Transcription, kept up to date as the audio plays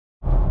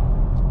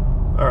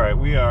All right,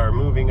 we are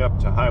moving up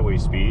to highway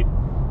speed,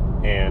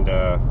 and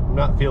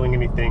not feeling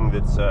anything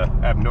that's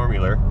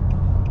abnormal.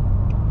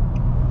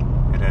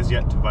 It has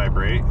yet to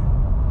vibrate.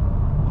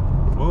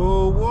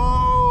 Whoa,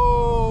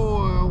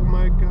 whoa! Oh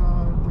my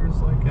God, there's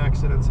like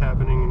accidents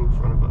happening in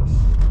front of us.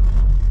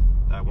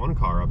 That one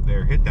car up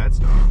there hit that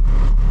stuff.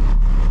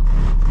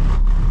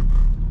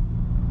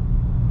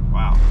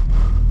 Wow.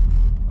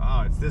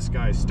 Oh, it's this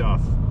guy's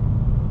stuff.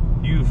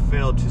 You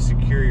failed to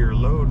secure your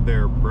load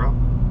there, bro.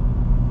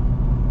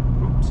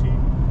 Oopsie.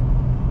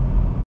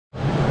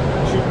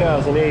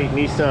 2008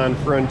 Nissan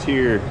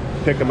Frontier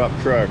pick-em-up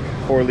truck,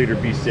 4-liter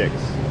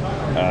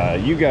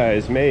V6. You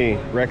guys may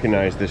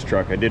recognize this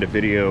truck. I did a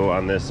video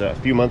on this a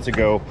few months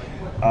ago.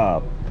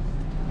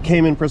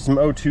 Came in for some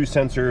O2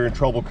 sensor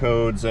trouble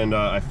codes, and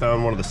I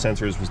found one of the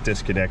sensors was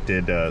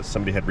disconnected.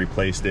 Somebody had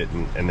replaced it,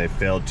 and they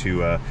failed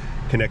to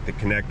connect the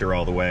connector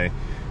all the way.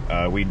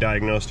 We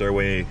diagnosed our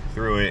way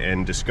through it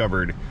and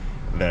discovered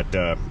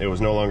that it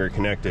was no longer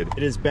connected.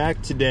 It is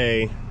back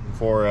today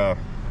for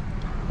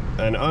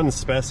an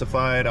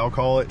unspecified, I'll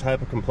call it,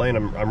 type of complaint.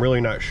 I'm really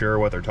not sure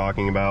what they're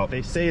talking about.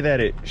 They say that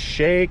it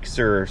shakes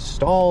or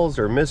stalls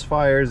or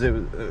misfires. It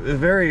was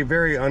very,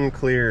 very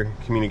unclear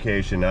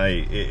communication.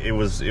 It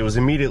was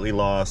immediately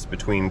lost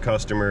between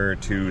customer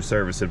to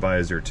service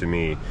advisor to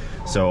me.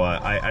 So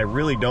I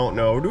really don't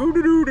know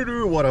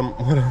what I'm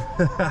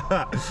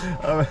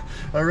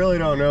I really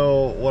don't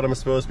know what I'm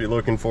supposed to be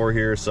looking for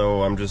here.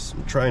 So I'm just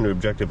trying to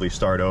objectively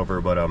start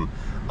over, but I'm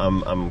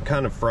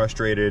kind of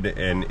frustrated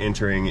and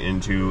entering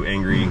into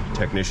angry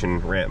technician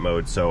rant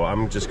mode, so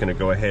I'm just going to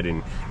go ahead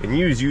and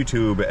use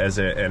YouTube as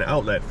an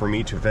outlet for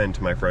me to vent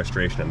my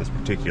frustration on this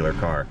particular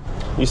car.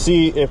 You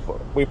see, if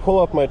we pull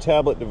up my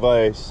tablet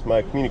device,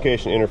 my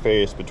communication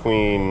interface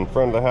between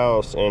front of the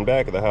house and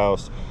back of the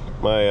house,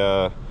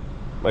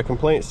 my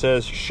complaint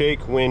says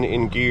shake when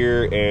in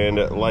gear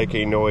and like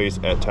a noise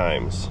at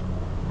times.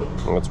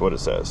 And that's what it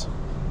says.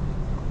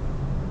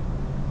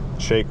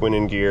 Shake when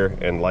in gear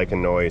and like a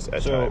noise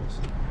at times.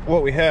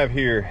 What we have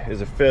here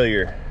is a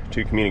failure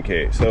to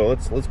communicate. So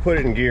let's put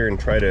it in gear and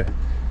try to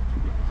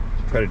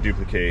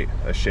duplicate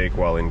a shake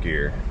while in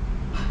gear.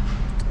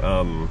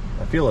 I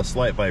feel a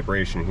slight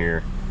vibration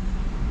here.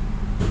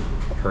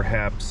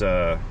 Perhaps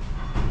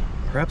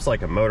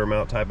like a motor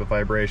mount type of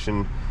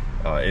vibration.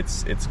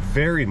 It's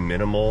very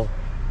minimal,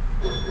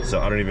 so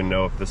I don't even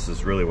know if this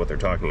is really what they're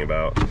talking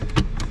about.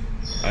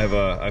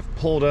 I've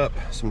pulled up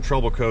some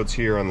trouble codes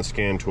here on the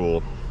scan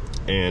tool,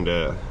 and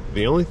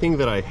the only thing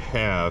that I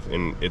have,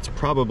 and it's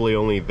probably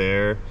only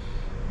there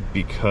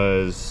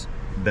because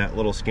that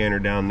little scanner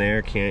down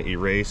there can't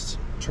erase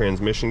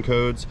transmission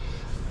codes.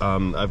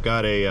 I've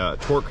got a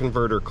torque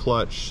converter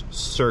clutch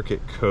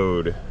circuit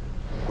code.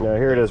 Now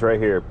here it is right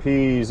here,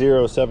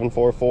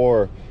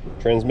 P0744,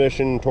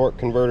 transmission torque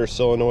converter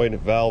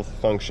solenoid valve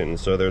function.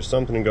 So there's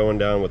something going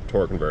down with the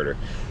torque converter.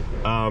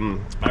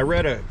 I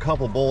read a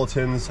couple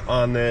bulletins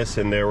on this,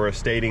 and they were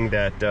stating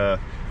that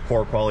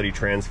poor quality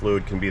trans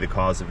fluid can be the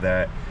cause of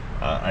that.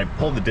 I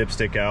pulled the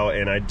dipstick out,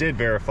 and I did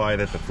verify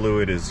that the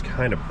fluid is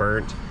kind of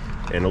burnt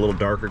and a little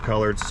darker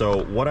colored.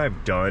 So what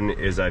I've done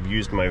is I've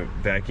used my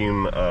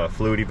vacuum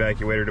fluid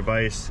evacuator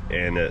device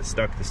and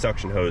stuck the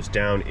suction hose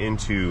down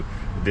into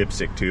the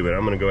dipstick tube, and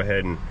I'm going to go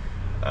ahead and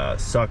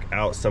suck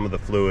out some of the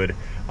fluid.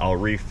 I'll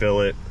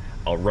refill it,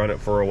 I'll run it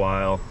for a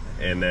while,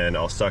 and then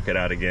I'll suck it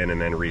out again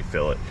and then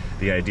refill it.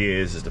 The idea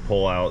is to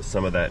pull out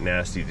some of that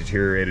nasty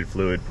deteriorated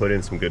fluid, put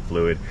in some good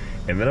fluid,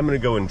 and then I'm going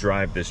to go and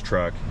drive this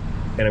truck,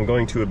 and I'm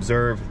going to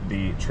observe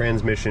the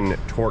transmission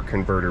torque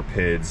converter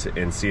PIDs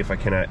and see if I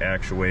cannot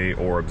actuate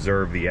or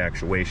observe the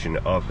actuation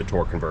of the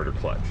torque converter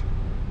clutch.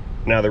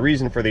 Now, the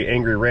reason for the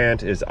angry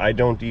rant is I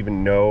don't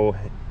even know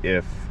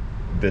if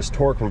this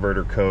torque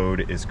converter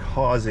code is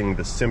causing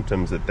the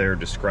symptoms that they're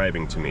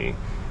describing to me.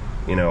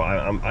 You know,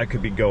 I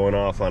could be going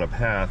off on a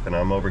path, and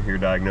I'm over here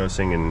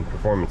diagnosing and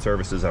performing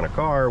services on a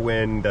car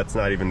when that's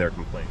not even their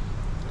complaint.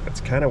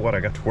 That's kind of what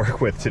I got to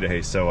work with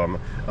today, so I'm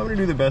gonna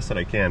do the best that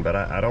I can, but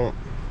I'm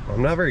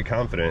not very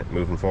confident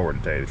moving forward,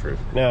 to tell you the truth.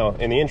 Now,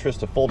 in the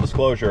interest of full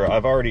disclosure,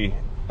 I've already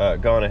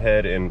gone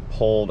ahead and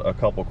pulled a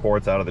couple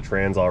quarts out of the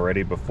trans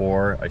already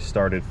before I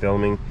started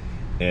filming,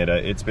 and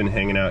it's been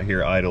hanging out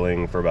here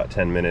idling for about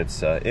 10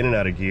 minutes in and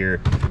out of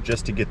gear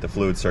just to get the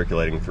fluid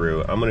circulating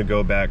through. I'm gonna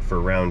go back for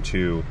round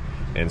 2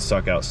 and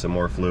suck out some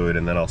more fluid,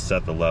 and then I'll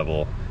set the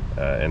level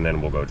and then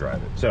we'll go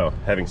drive it. So,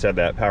 having said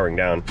that, powering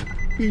down.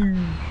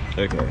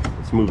 Okay,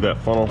 let's move that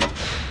funnel.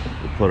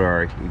 We'll put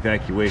our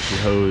evacuation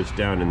hose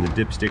down in the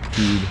dipstick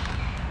tube.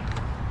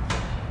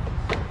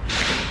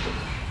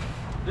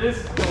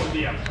 This is going to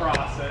be a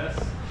process.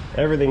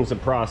 Everything's a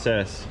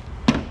process.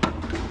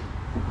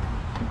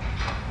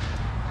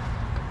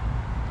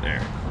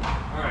 There.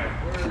 Alright,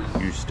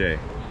 where's... You stay.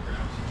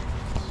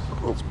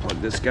 Let's plug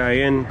this guy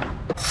in.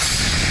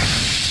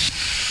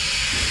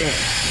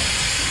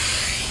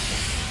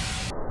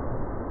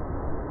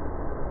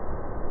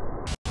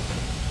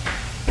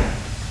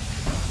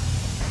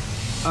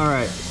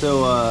 Alright,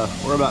 so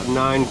we're about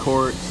 9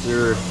 quarts,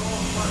 or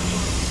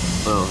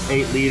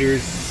 8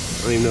 liters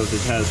I don't even know if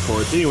this has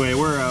ports. Anyway,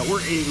 we're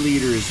 8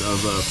 liters of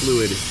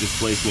fluid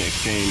displacement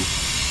exchange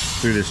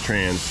through this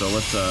trans. So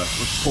let's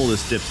pull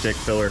this dipstick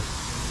filler,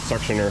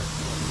 suctioner,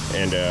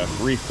 and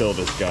refill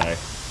this guy.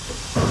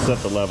 Set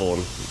the level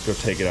and go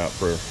take it out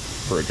for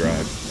a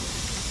drive.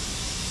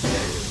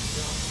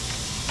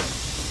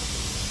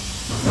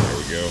 There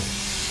we go.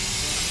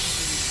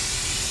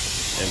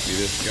 Empty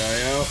this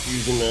guy out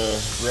using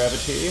the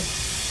gravity.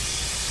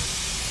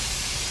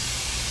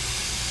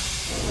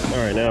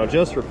 Alright, now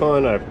just for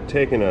fun, I've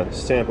taken a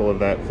sample of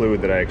that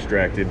fluid that I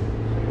extracted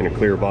in a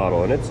clear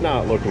bottle, and it's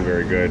not looking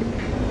very good.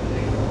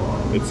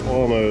 It's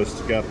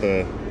almost got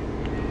the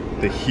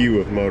hue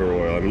of motor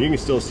oil. I mean, you can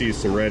still see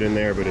some red in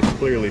there, but it's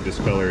clearly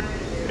discolored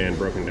and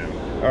broken down.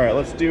 Alright,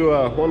 let's do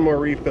one more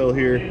refill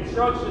here,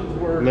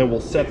 and then we'll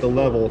set the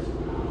level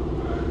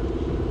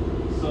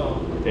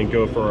and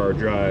go for our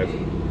drive.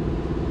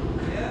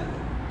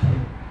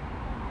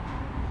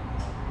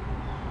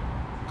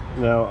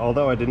 Now,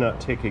 although I did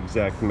not take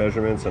exact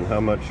measurements on how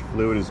much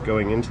fluid is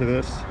going into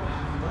this,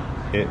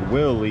 it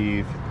will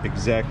leave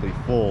exactly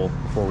full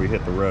before we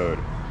hit the road.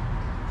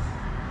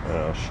 And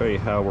I'll show you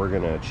how we're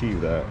going to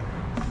achieve that.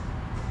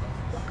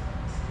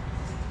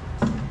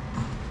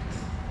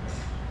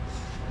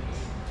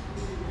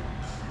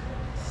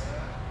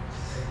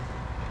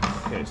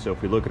 Okay, so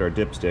if we look at our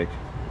dipstick,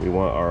 we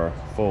want our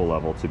full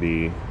level to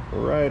be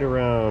right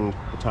around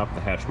the top of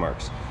the hatch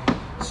marks.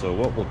 So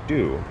what we'll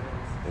do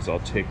is I'll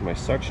take my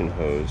suction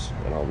hose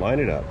and I'll line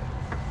it up,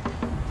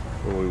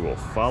 and we will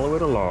follow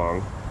it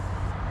along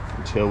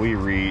until we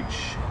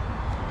reach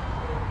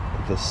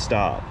the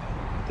stop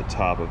at the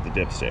top of the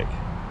dipstick.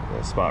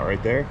 That spot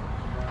right there.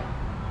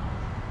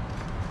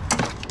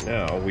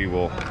 Now we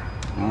will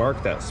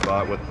mark that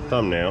spot with the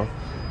thumbnail.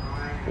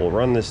 We'll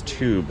run this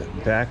tube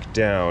back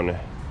down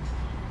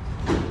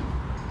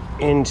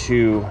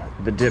into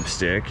the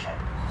dipstick,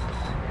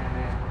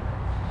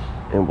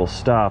 and we'll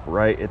stop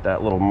right at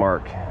that little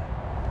mark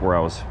where I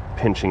was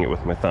pinching it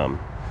with my thumb.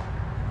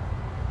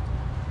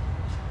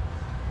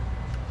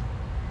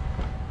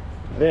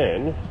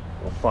 Then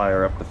we'll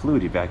fire up the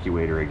fluid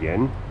evacuator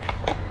again,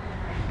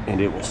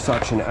 and it will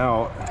suction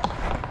out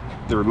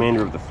the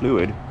remainder of the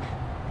fluid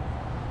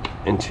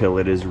until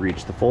it has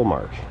reached the full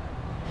mark.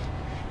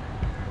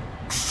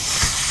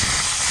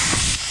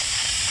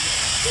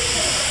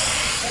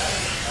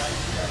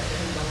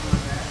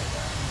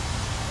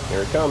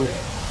 Here it comes.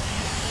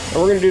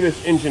 And we're going to do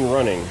this engine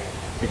running,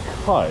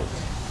 because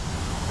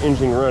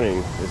engine running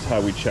is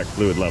how we check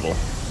fluid level.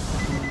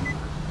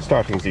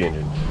 Starting the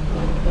engine.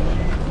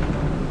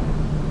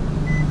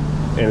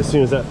 And as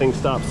soon as that thing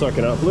stops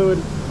sucking out fluid,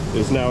 it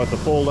is now at the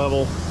full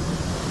level,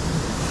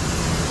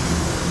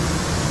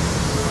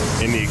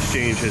 and the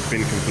exchange has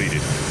been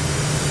completed.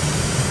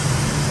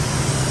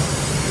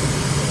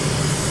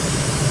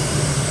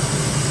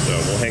 So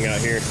we'll hang out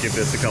here, give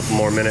this a couple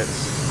more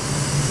minutes.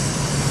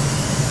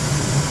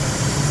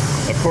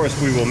 Of course,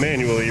 we will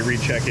manually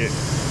recheck it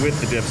with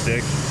the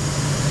dipstick.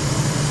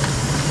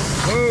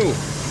 Oh!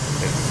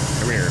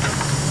 Come here.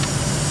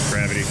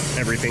 Gravity.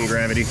 Everything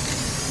gravity.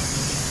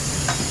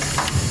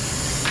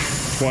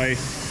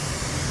 Twice.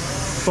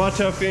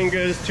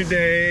 Butterfingers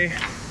today.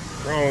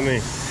 What's wrong with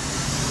me?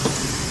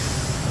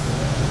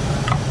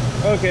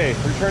 Okay,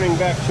 returning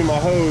back to my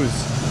hose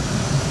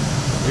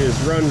is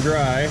run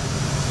dry.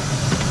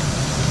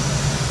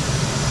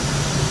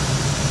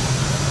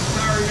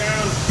 Powering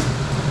down.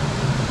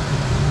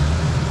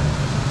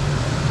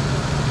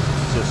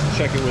 Just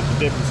check it with the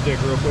dipping stick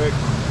real quick.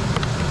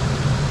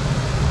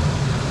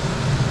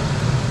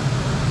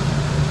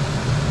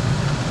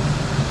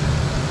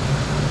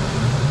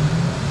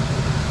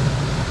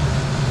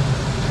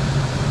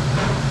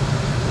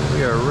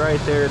 We are right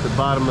there at the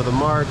bottom of the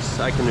marks.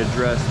 I can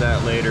address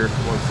that later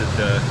once it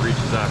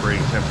reaches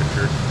operating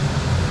temperature.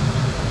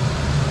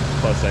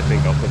 Plus, I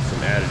think I'll put some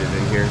additive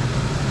in here.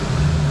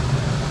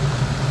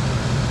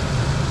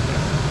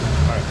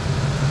 All right,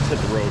 let's hit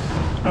the road.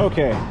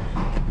 Okay,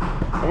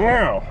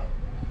 now.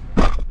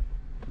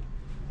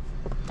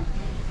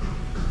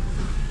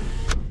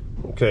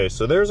 Okay,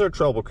 so there's our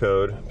trouble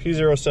code,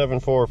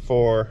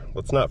 P0744.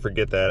 Let's not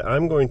forget that.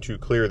 I'm going to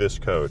clear this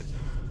code,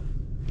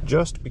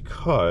 just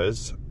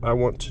because I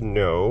want to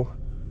know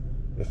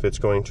if it's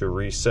going to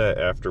reset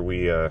after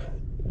we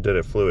did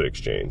a fluid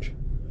exchange.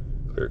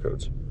 Clear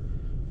codes.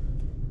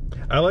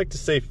 I like to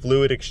say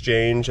fluid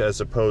exchange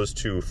as opposed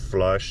to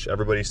flush.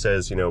 Everybody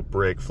says, you know,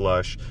 brake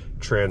flush,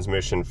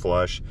 transmission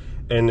flush.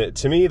 And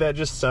to me, that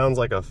just sounds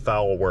like a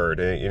foul word.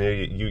 You know,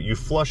 you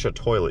flush a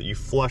toilet, you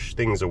flush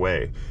things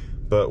away.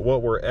 But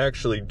what we're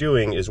actually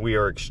doing is we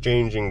are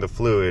exchanging the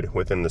fluid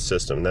within the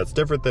system. That's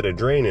different than a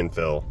drain and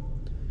fill.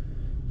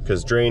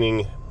 Because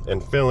draining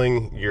and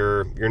filling,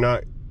 you're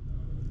not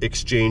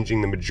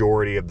exchanging the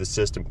majority of the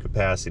system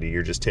capacity.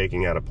 You're just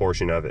taking out a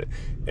portion of it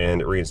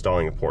and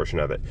reinstalling a portion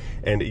of it.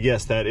 And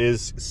yes, that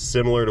is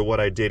similar to what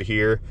I did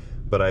here,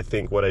 but I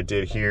think what I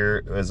did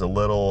here is a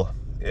little,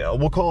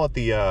 we'll call it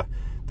the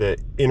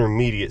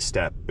intermediate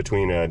step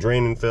between a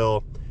drain and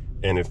fill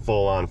and a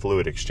full-on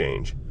fluid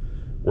exchange.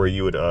 where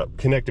you would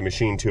connect a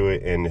machine to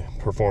it and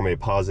perform a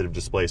positive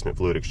displacement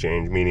fluid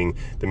exchange, meaning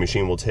the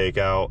machine will take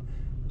out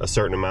a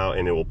certain amount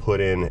and it will put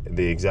in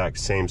the exact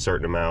same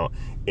certain amount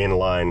in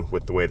line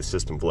with the way the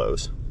system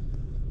flows.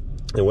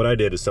 And what I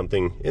did is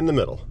something in the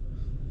middle,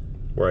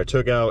 where I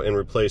took out and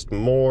replaced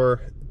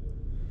more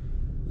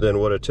than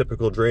what a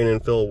typical drain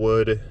and fill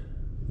would,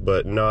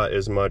 but not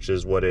as much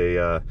as what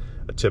a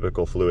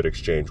typical fluid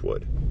exchange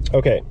would.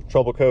 Okay,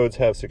 trouble codes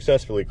have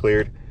successfully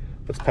cleared.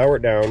 Let's power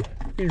it down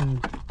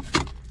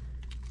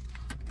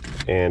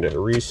and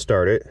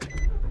restart it.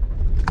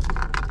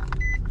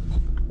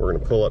 We're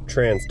going to pull up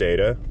trans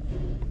data.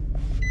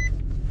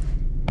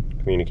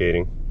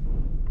 Communicating.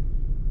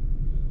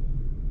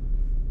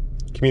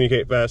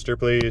 Communicate faster,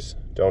 please.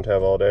 Don't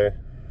have all day.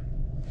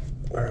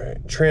 All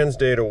right, trans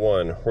data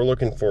 1. We're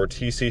looking for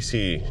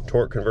TCC,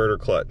 torque converter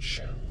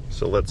clutch.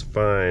 So let's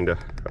find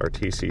our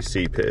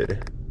TCC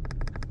PID.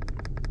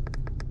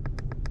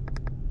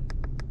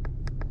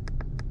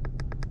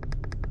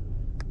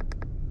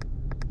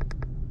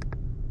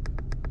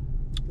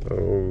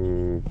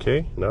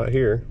 Okay, not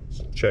here.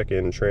 Let's check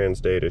in trans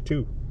data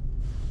 2.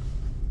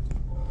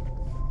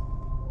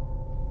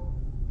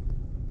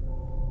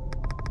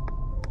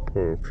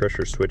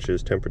 Pressure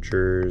switches,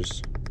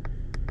 temperatures.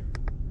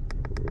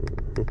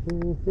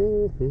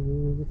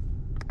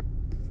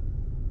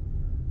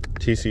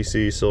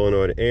 TCC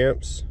solenoid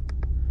amps,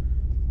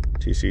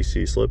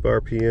 TCC slip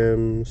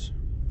RPMs,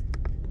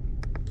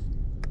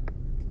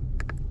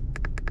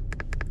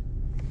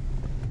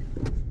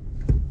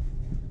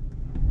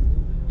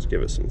 let's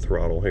give it some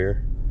throttle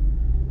here.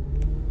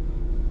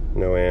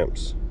 No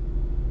amps.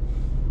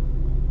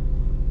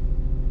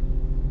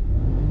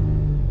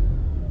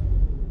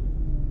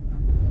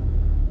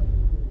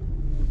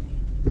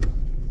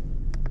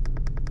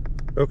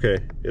 Okay,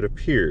 it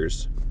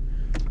appears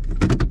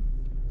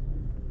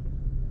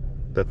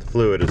that the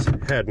fluid has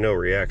had no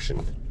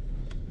reaction.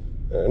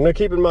 Now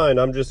keep in mind,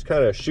 I'm just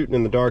kind of shooting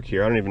in the dark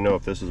here. I don't even know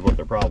if this is what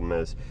the problem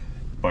is,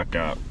 but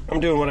I'm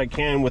doing what I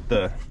can with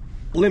the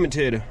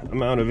limited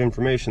amount of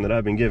information that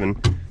I've been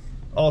given.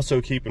 Also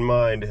keep in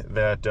mind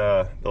that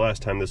the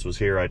last time this was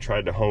here, I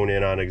tried to hone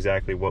in on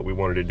exactly what we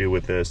wanted to do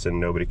with this and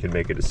nobody could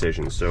make a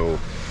decision. So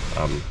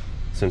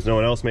since no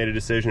one else made a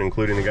decision,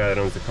 including the guy that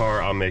owns the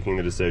car, I'm making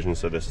the decision,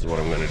 so this is what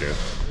I'm going to do.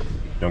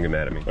 Don't get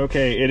mad at me.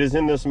 Okay, it is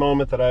in this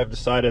moment that I've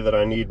decided that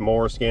I need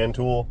more scan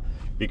tool,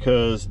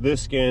 because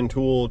this scan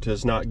tool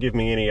does not give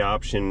me any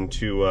option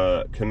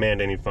to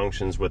command any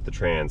functions with the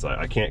trans.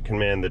 I can't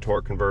command the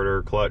torque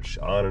converter clutch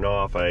on and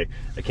off. I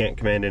can't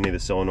command any of the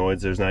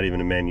solenoids. There's not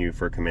even a menu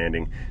for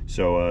commanding.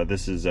 So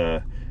this is,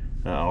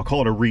 I'll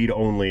call it a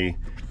read-only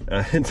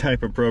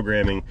type of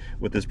programming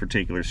with this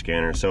particular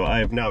scanner. So I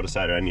have now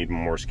decided I need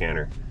more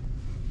scanner.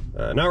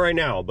 Not right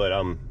now, but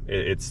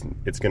it's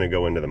gonna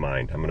go into the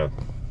mind. I'm gonna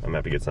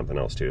have to get something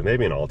else too.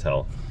 Maybe an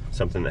Altel,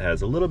 something that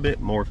has a little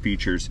bit more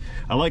features.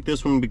 I like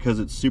this one because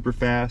it's super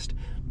fast,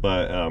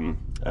 but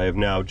I have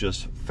now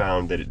just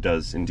found that it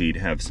does indeed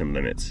have some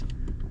limits.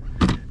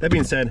 That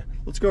being said,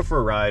 let's go for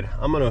a ride.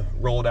 I'm gonna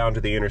roll down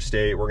to the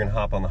interstate. We're gonna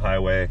hop on the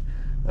highway.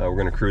 We're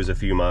gonna cruise a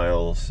few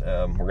miles.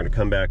 We're gonna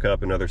come back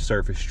up another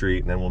surface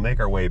street, and then we'll make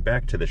our way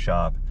back to the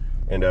shop,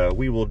 and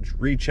we will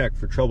recheck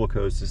for trouble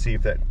codes to see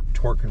if that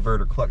torque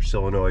converter clutch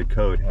solenoid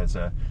code has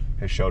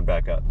showed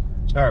back up.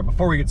 All right,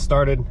 before we get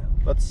started,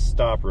 let's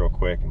stop real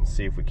quick and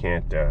see if we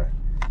can't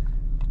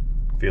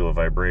feel a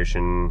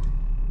vibration.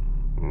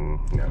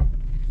 No,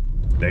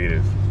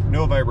 negative,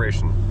 no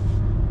vibration.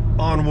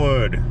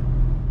 Onward.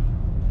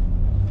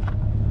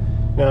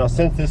 Now,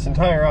 since this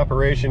entire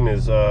operation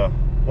is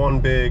one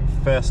big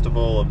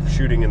festival of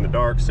shooting in the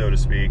dark, so to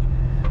speak,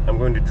 I'm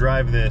going to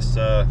drive this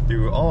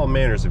through all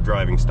manners of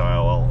driving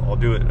style. I'll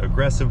do it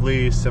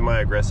aggressively,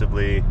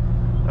 semi-aggressively,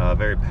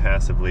 very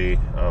passively.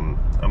 I'm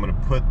going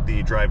to put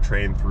the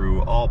drivetrain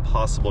through all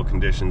possible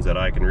conditions that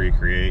I can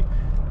recreate,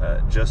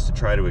 just to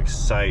try to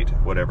excite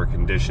whatever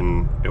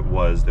condition it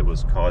was that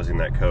was causing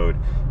that code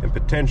and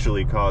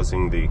potentially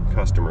causing the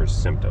customer's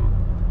symptom,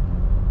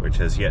 which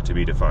has yet to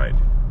be defined.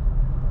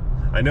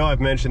 I know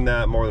I've mentioned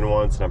that more than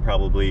once, and I'm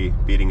probably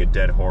beating a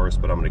dead horse,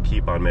 but I'm going to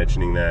keep on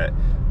mentioning that.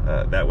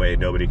 That way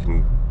nobody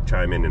can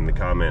chime in the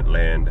comment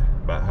land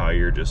about how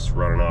you're just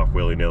running off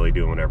willy-nilly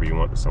doing whatever you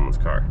want to someone's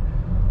car.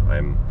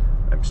 I'm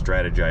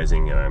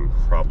strategizing and I'm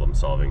problem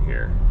solving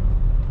here.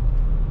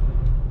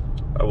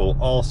 I will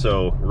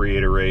also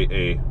reiterate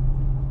a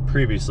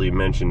previously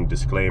mentioned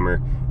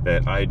disclaimer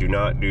that I do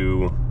not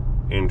do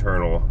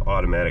internal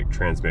automatic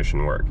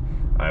transmission work.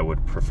 I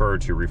would prefer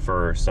to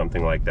refer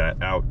something like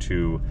that out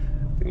to,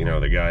 you know,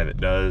 the guy that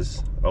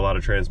does a lot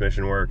of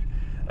transmission work,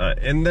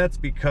 and that's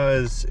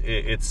because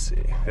it's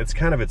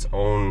kind of its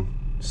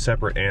own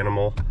separate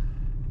animal,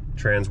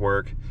 trans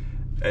work.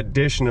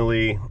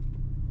 Additionally,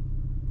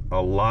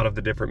 a lot of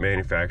the different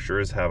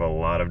manufacturers have a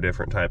lot of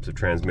different types of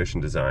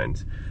transmission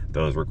designs.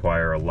 Those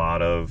require a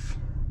lot of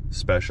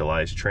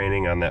specialized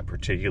training on that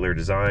particular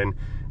design,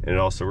 and it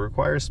also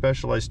requires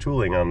specialized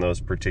tooling on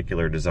those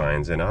particular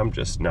designs, and I'm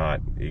just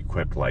not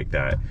equipped like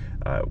that.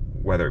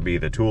 Whether it be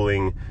the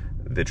tooling,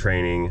 the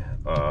training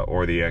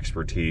or the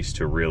expertise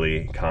to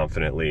really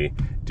confidently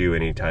do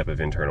any type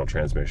of internal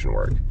transmission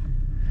work.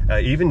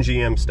 Even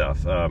GM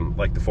stuff,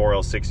 like the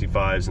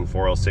 4L65s and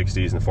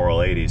 4L60s and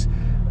 4L80s,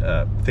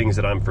 things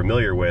that I'm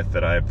familiar with,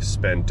 that I've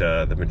spent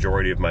the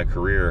majority of my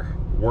career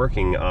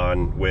working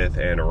on, with,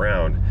 and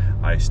around,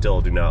 I still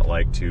do not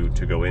like to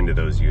go into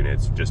those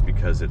units, just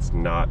because it's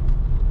not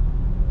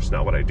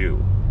what I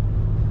do.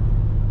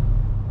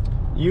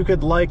 You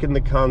could liken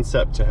the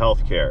concept to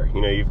healthcare.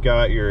 You know, you've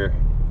got your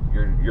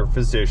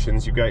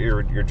physicians, you've got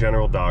your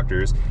general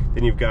doctors,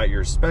 then you've got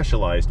your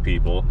specialized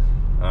people.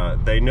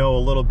 They know a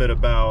little bit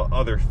about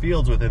other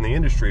fields within the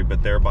industry,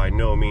 but they're by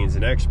no means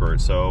an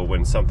expert. So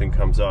when something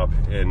comes up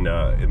in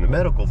the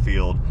medical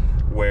field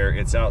where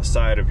it's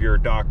outside of your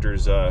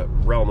doctor's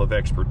realm of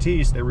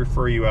expertise, they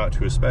refer you out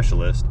to a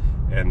specialist,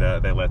 and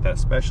they let that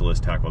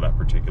specialist tackle that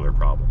particular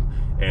problem.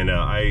 And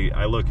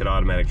I look at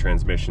automatic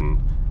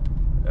transmission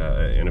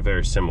in a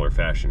very similar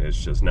fashion.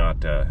 It's just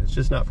not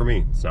for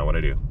me. It's not what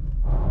I do.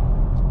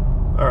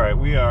 All right,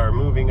 we are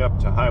moving up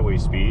to highway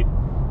speed,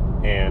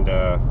 and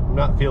I'm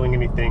not feeling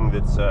anything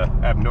that's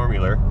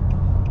abnormal.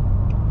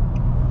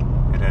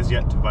 It has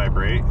yet to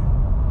vibrate.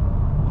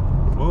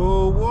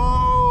 Whoa,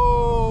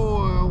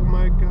 whoa! Oh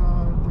my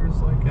God, there's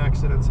like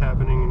accidents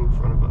happening in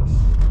front of us.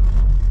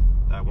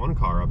 That one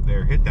car up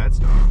there hit that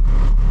stuff.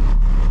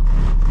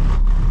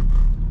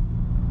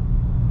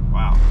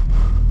 Wow.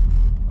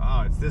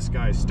 Oh, it's this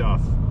guy's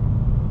stuff.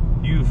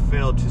 You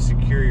failed to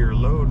secure your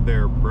load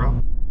there,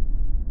 bro.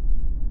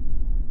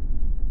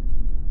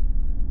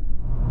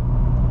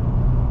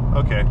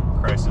 Okay,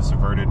 crisis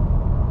averted.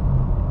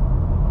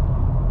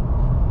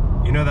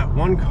 You know, that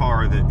one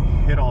car that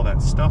hit all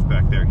that stuff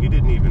back there, he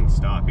didn't even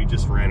stop. He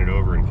just ran it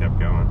over and kept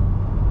going.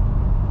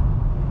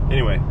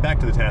 Anyway, back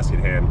to the task at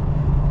hand.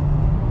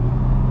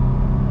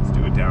 Let's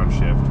do a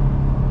downshift.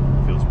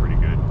 Feels pretty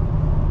good.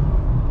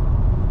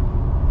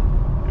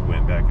 It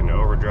went back into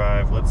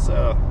overdrive. Let's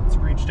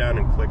reach down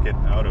and click it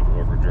out of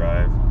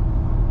overdrive.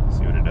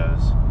 See what it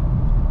does.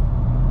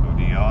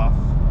 OD off.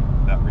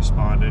 That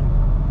responded.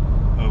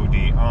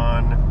 OD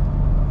on,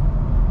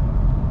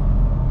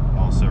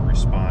 also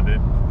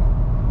responded.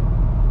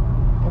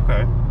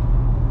 Okay.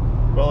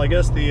 Well, I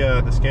guess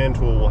the scan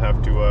tool will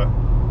have to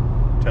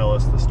tell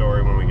us the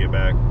story when we get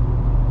back.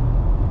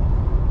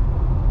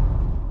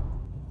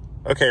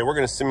 Okay, we're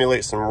going to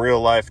simulate some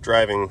real life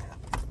driving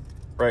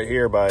right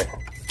here by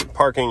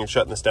parking and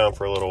shutting this down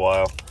for a little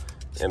while,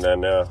 and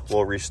then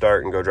we'll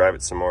restart and go drive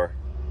it some more.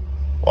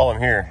 While I'm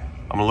here,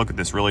 I'm going to look at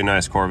this really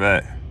nice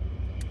Corvette.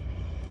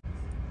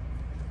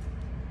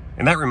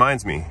 And that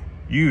reminds me,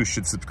 you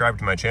should subscribe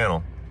to my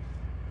channel.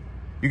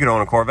 You could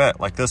own a Corvette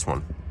like this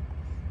one.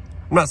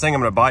 I'm not saying I'm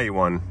gonna buy you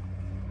one,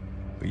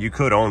 but you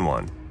could own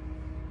one.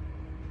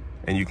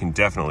 And you can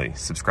definitely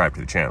subscribe to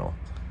the channel.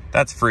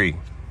 That's free.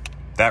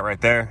 That right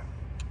there,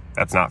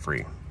 that's not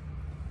free.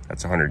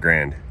 That's 100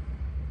 grand.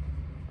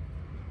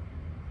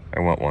 I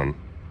want one.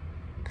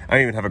 I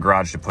don't even have a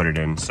garage to put it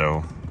in,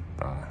 so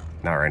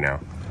not right now.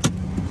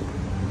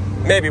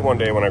 Maybe one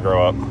day when I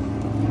grow up.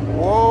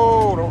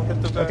 Whoa, don't hit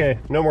the back. Okay,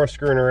 no more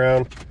screwing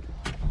around.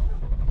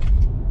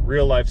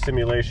 Real life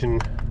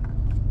simulation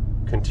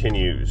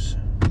continues.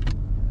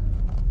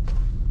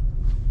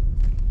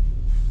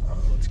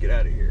 Let's get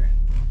out of here.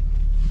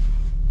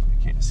 I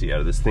can't see out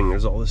of this thing.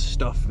 There's all this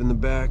stuff in the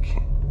back.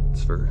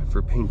 It's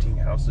for painting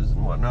houses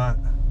and whatnot.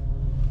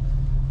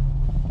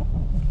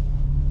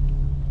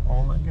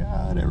 Oh my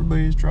God,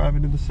 everybody's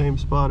driving to the same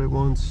spot at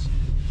once.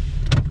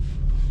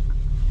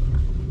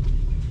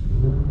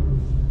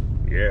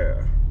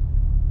 Yeah.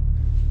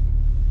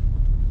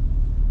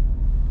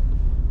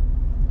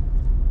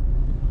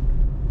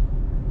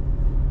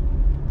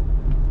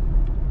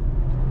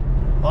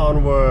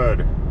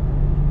 Onward.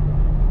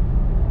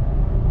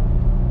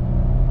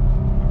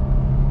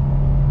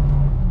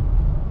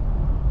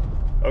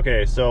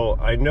 Okay, so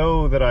I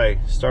know that I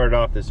started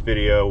off this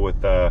video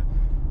with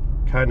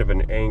kind of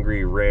an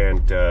angry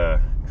rant,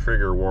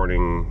 trigger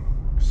warning,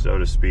 so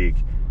to speak,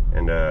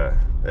 and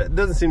it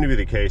doesn't seem to be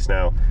the case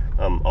now.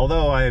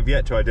 Although I have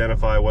yet to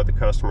identify what the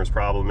customer's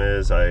problem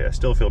is, I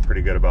still feel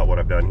pretty good about what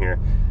I've done here.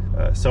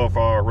 So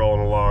far,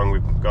 rolling along,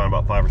 we've gone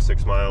about 5 or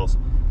 6 miles.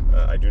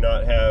 I do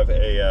not have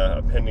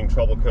a pending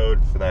trouble code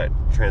for that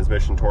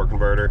transmission torque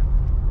converter.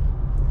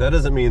 That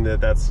doesn't mean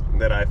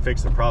that I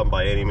fixed the problem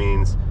by any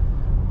means,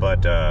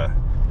 but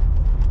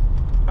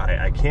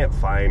I can't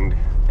find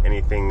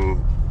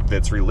anything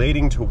that's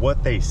relating to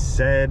what they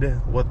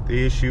said, what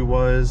the issue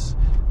was.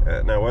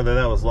 Now, whether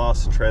that was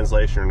lost in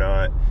translation or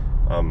not,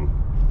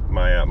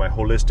 my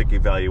holistic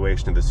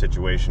evaluation of the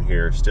situation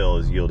here still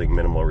is yielding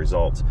minimal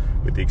results,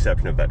 with the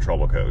exception of that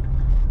trouble code,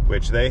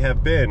 which they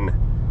have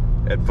been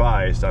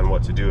advised on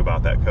what to do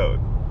about that code.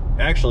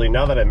 Actually,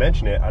 now that I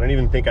mention it, I don't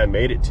even think I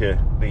made it to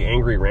the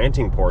angry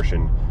ranting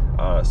portion,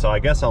 so I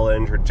guess I'll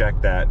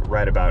interject that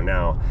right about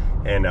now.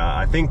 And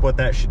I think what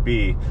that should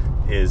be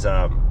is,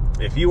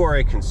 if you are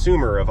a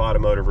consumer of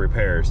automotive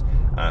repairs,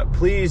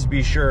 please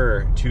be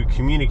sure to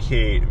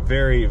communicate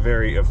very,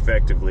 very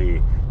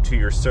effectively to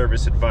your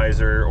service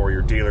advisor or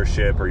your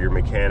dealership or your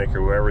mechanic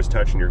or whoever's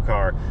touching your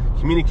car.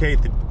 Communicate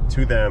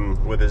to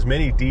them with as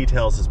many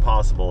details as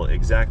possible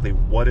exactly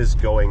what is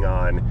going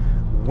on,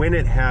 when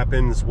it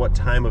happens, what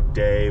time of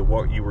day,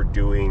 what you were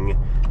doing.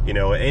 You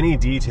know, any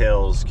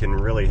details can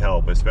really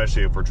help,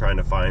 especially if we're trying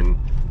to find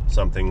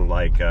something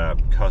like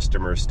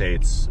customer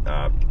states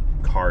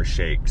car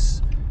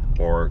shakes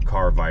or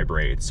car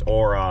vibrates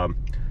or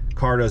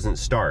car doesn't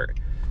start.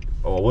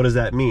 Well, what does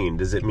that mean?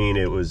 Does it mean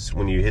it was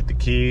when you hit the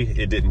key,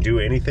 it didn't do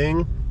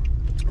anything?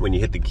 When you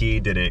hit the key,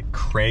 did it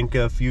crank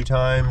a few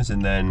times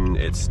and then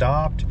it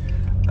stopped?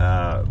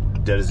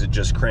 Does it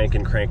just crank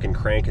and crank and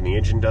crank and the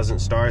engine doesn't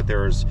start?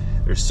 There's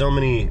so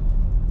many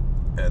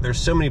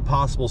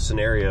possible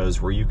scenarios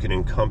where you can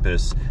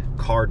encompass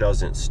car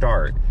doesn't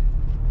start.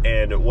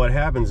 And what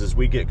happens is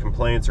we get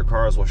complaints, or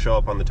cars will show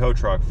up on the tow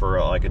truck for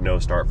like a no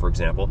start, for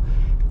example,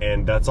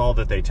 and that's all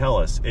that they tell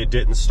us. It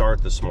didn't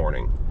start this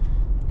morning.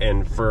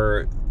 And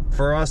for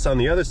us on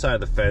the other side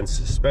of the fence,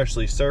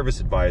 especially service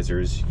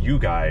advisors, you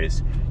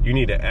guys, you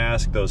need to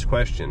ask those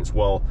questions.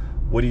 Well,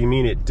 what do you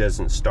mean it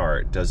doesn't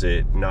start? Does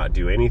it not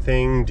do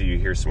anything? Do you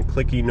hear some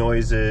clicky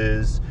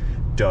noises?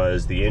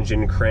 Does the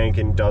engine crank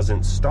and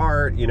doesn't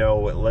start? You know,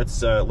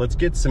 let's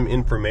get some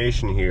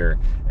information here,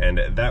 and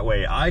that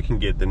way I can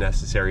get the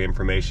necessary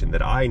information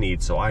that I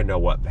need so I know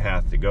what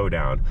path to go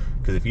down.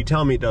 Because if you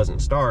tell me it doesn't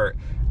start,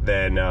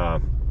 then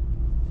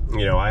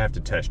you know, I have to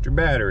test your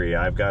battery.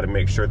 I've got to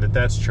make sure that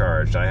that's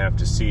charged. I have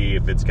to see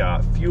if it's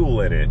got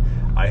fuel in it.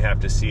 I have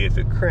to see if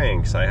it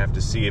cranks. I have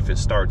to see if it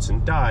starts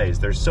and dies.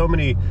 There's so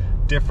many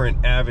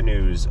different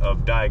avenues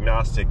of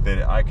diagnostic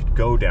that I could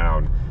go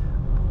down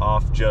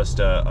off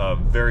just a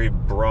very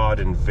broad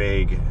and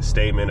vague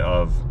statement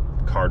of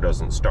car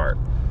doesn't start.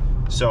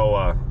 So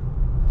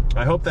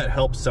I hope that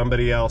helps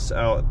somebody else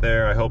out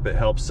there. I hope it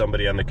helps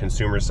somebody on the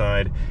consumer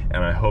side, and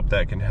I hope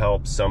that can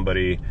help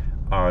somebody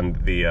on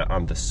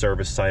the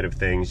service side of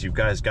things. You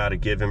guys got to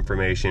give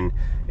information,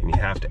 and you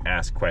have to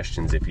ask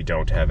questions if you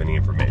don't have any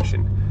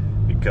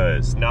information,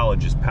 because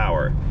knowledge is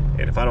power.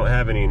 And if I don't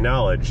have any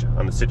knowledge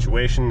on the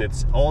situation,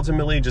 it's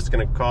ultimately just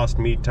going to cost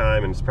me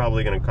time, and it's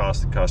probably going to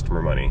cost the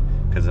customer money.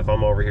 Because if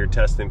I'm over here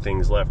testing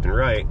things left and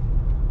right,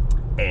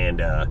 and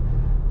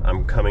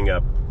I'm coming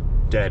up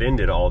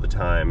dead-ended all the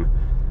time,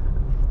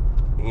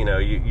 you know,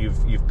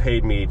 you've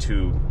paid me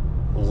to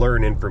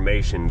learn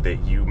information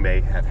that you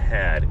may have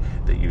had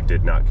that you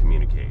did not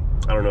communicate.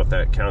 I don't know if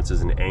that counts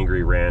as an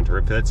angry rant, or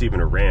if that's even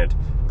a rant.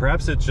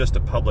 Perhaps it's just a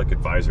public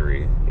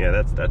advisory.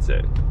 Yeah, that's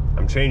it.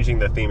 I'm changing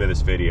the theme of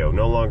this video.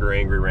 No longer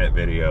angry rant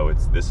video.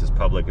 This is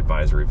public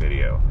advisory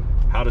video.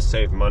 How to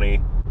save money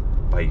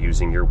by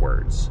using your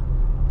words.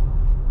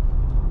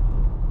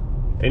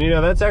 And you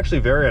know, that's actually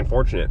very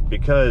unfortunate,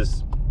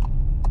 because,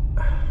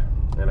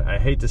 and I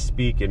hate to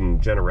speak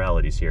in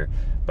generalities here,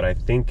 but I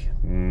think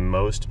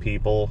most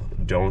people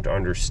don't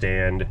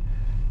understand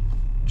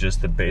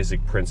just the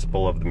basic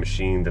principle of the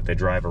machine that they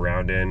drive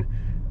around in.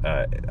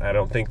 I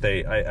don't think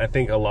I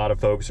think a lot of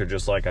folks are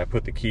just like, I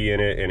put the key in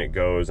it and it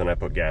goes, and I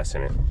put gas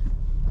in it.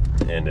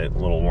 And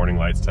little warning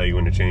lights tell you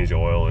when to change the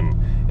oil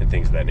and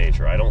things of that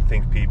nature. I don't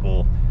think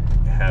people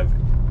have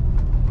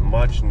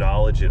much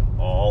knowledge at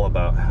all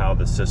about how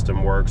the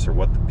system works, or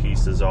what the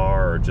pieces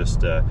are, or just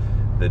the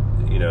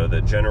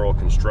general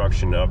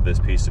construction of this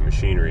piece of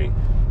machinery.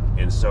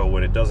 And so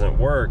when it doesn't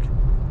work,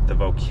 the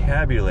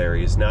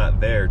vocabulary is not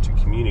there to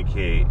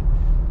communicate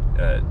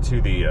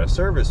to the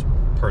service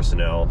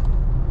personnel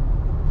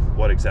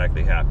what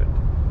exactly happened.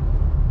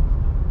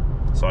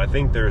 So I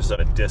think there's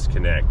a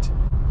disconnect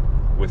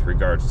with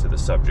regards to the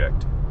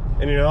subject.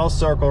 And you know, I'll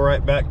circle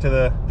right back to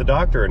the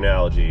doctor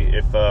analogy.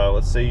 If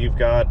let's say you've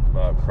got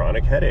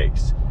chronic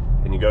headaches,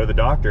 and you go to the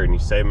doctor and you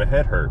say, my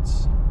head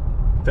hurts,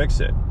 fix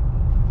it.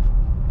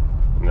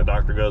 And the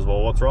doctor goes,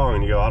 well, what's wrong?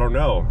 And you go, I don't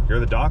know.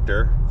 You're the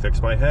doctor,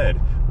 fix my head.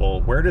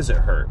 Well, where does it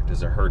hurt?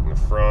 Does it hurt in the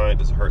front?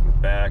 Does it hurt in the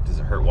back? Does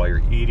it hurt while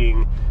you're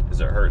eating?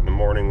 Does it hurt in the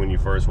morning when you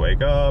first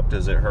wake up?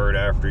 Does it hurt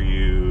after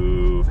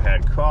you've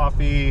had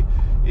coffee?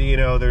 You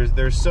know,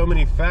 there's so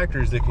many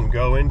factors that can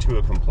go into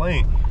a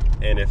complaint.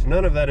 And if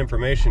none of that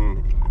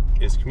information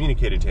is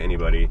communicated to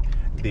anybody,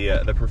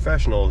 the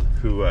professional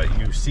who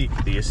you seek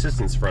the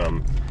assistance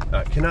from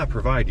cannot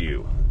provide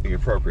you the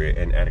appropriate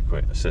and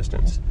adequate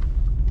assistance.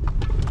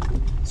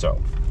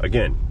 So,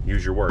 again,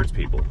 use your words,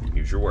 people.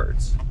 Use your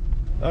words.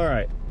 All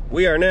right,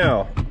 we are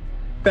now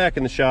back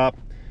in the shop.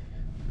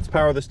 Let's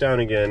power this down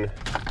again.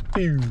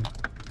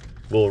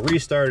 We'll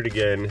restart it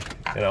again,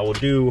 and I will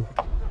do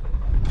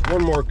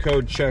one more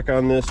code check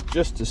on this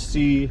just to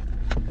see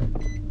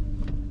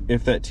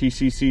if that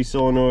TCC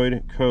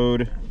solenoid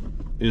code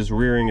is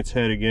rearing its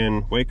head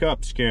again. Wake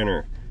up,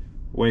 scanner.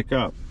 Wake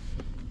up.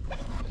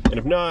 And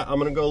if not, I'm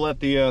gonna go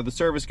let the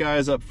service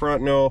guys up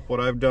front know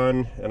what I've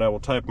done, and I will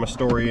type my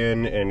story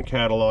in and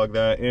catalog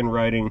that in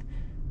writing,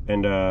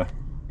 and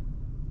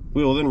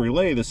we will then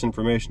relay this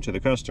information to the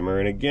customer,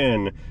 and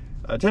again,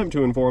 attempt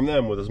to inform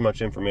them with as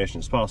much information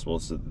as possible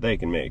so that they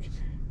can make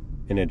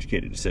an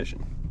educated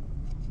decision.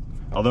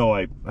 although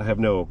I have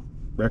no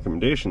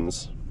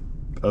recommendations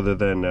other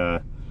than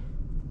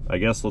I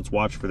guess let's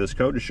watch for this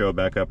code to show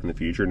back up in the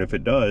future, and if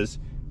it does,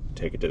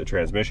 take it to the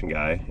transmission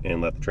guy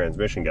and let the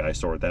transmission guy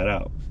sort that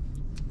out.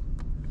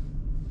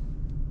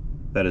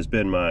 That has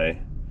been my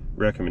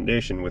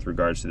recommendation with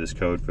regards to this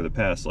code for the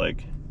past,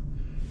 like,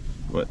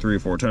 what, 3 or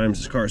 4 times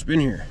this car's been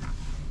here.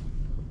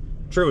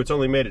 True, it's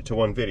only made it to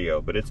 1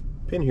 video, but it's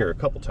been here a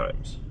couple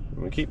times.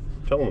 And we keep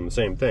telling them the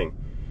same thing.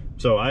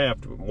 So I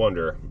have to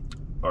wonder,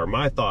 are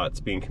my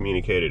thoughts being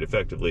communicated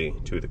effectively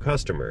to the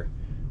customer,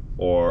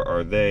 or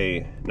are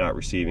they not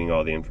receiving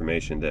all the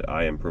information that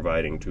I am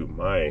providing to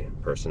my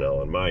personnel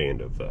on my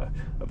end of the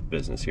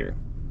business here?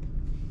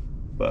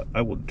 But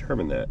I will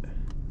determine that.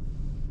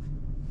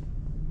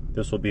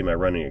 This will be my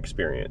running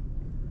experience.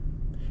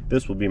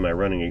 This will be my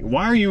running...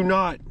 Why are you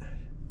not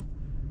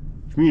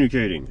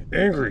communicating?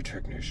 Angry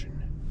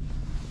technician.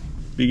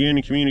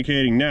 Begin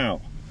communicating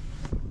now.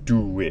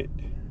 Do it.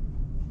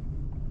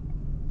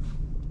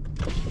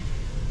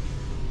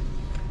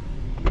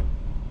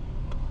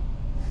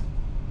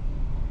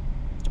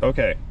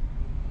 Okay,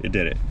 it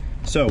did it.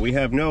 So we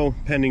have no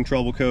pending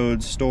trouble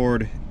codes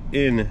stored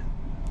in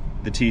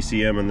the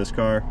TCM on this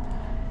car.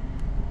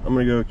 I'm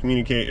gonna go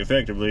communicate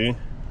effectively,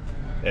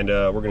 and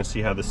we're gonna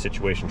see how this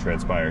situation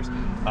transpires.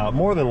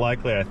 More than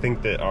likely, I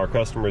think that our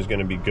customer is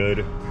gonna be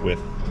good with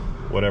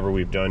whatever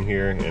we've done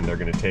here, and they're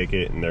gonna take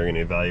it and they're gonna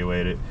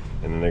evaluate it,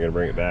 and then they're gonna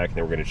bring it back, and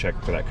then we're gonna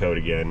check for that code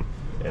again,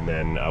 and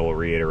then I will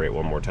reiterate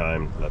one more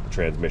time, let the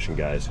transmission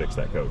guys fix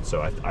that code.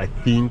 So I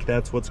think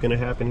that's what's gonna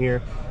happen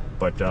here,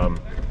 but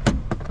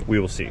we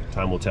will see.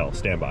 Time will tell.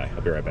 Stand by.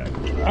 I'll be right back.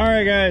 All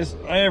right, guys,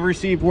 I have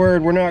received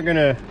word. We're not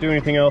gonna do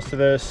anything else to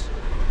this.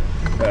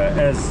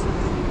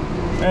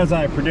 As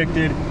I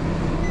predicted,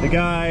 the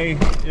guy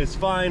is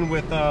fine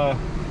with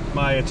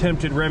my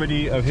attempted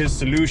remedy of his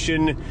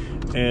solution,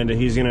 and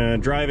he's gonna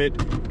drive it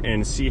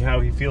and see how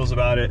he feels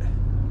about it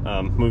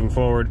moving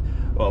forward.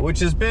 Well, which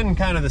has been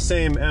kind of the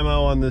same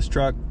MO on this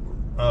truck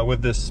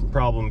with this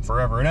problem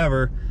forever and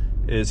ever,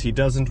 is he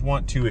doesn't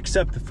want to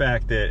accept the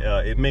fact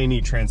that it may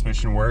need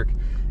transmission work,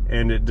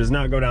 and it does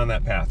not go down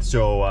that path.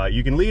 So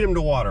you can lead him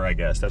to water, I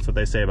guess. That's what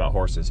they say about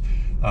horses.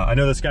 I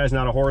know this guy's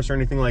not a horse or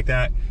anything like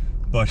that,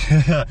 but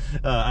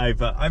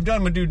I've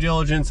done my due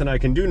diligence, and I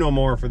can do no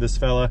more for this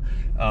fella.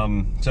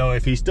 So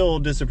if he still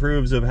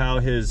disapproves of how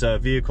his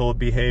vehicle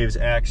behaves,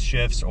 acts,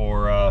 shifts,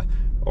 or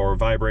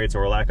vibrates,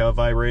 or lack of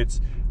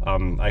vibrates,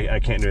 I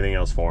can't do anything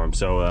else for him.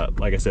 So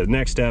like I said,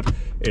 next step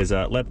is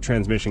let the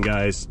transmission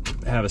guys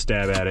have a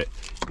stab at it.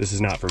 This is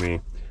not for me.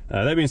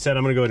 That being said,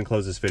 I'm gonna go ahead and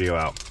close this video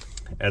out.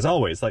 As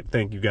always, I'd like to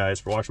thank you guys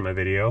for watching my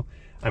video.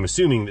 I'm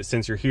assuming that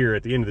since you're here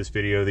at the end of this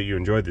video that you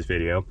enjoyed this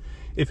video.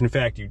 If in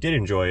fact you did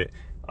enjoy it,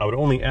 I would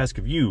only ask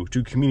of you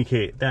to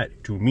communicate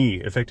that to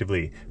me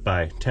effectively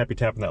by tapping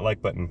that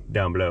like button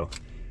down below.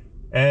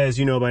 As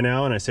you know by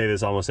now, and I say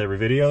this almost every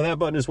video, that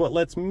button is what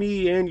lets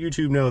me and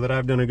YouTube know that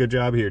I've done a good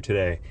job here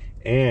today.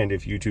 And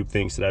if YouTube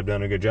thinks that I've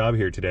done a good job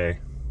here today,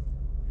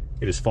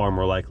 it is far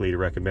more likely to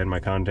recommend my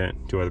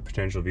content to other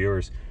potential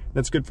viewers.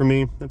 That's good for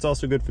me. That's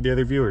also good for the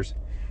other viewers.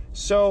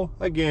 So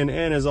again,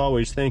 and as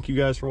always, thank you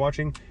guys for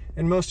watching.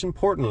 And most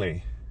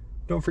importantly,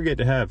 don't forget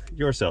to have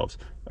yourselves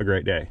a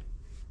great day.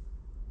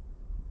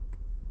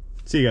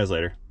 See you guys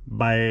later.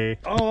 Bye.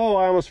 Oh,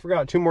 I almost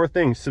forgot 2 more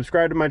things.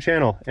 Subscribe to my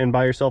channel and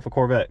buy yourself a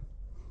Corvette.